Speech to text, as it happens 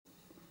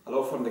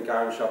Hello from the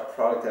Garden Shop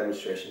product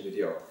demonstration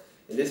video.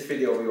 In this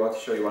video we want to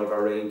show you one of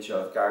our range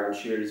of garden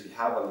shears we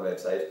have on the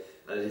website,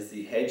 and it is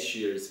the Hedge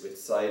shears with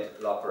side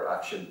lopper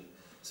action.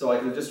 So I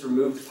can just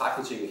remove the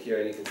packaging here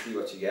and you can see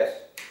what you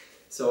get.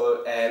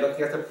 So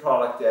looking at the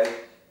product then,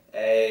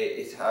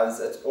 it has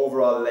an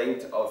overall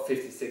length of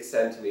 56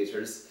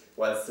 centimeters,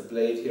 whilst the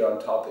blade here on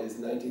top is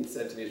 19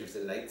 centimeters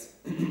in length.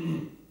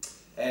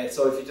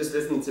 So if you just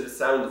listen to the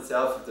sound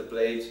itself of the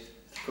blade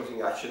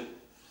cutting action,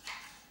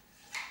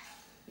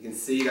 you can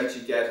see that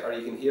you get, or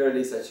you can hear at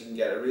least that you can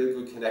get a real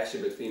good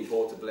connection between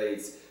both the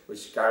blades,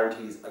 which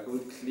guarantees a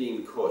good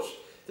clean cut.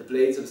 The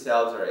blades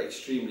themselves are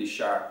extremely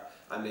sharp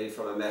and made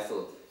from a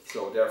metal,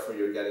 so therefore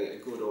you're getting a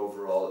good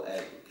overall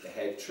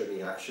head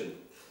trimming action.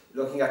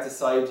 Looking at the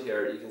side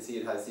here, you can see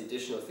it has the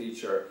additional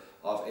feature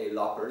of a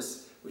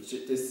loppers, which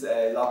this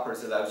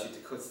loppers allows you to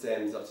cut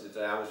stems up to the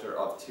diameter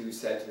of 2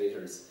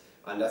 centimeters,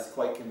 and that's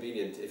quite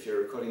convenient if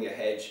you're cutting a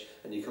hedge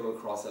and you come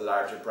across a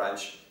larger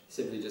branch.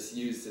 Simply just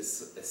use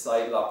this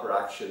side lopper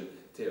action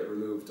to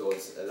remove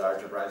those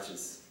larger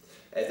branches.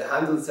 The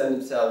handles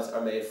themselves are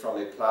made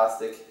from a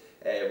plastic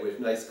with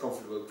nice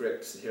comfortable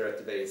grips here at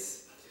the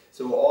base.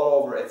 So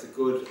all over it's a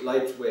good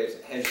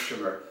lightweight hedge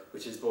trimmer,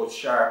 which is both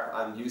sharp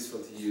and useful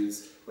to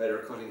use whether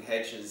cutting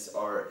hedges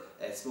or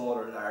small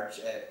or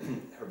large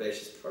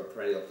herbaceous or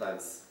perennial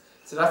plants.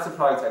 So that's the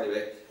product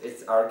anyway.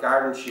 It's our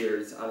garden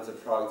shears and it's a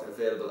product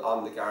available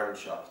on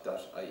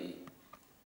thegardenshop.ie.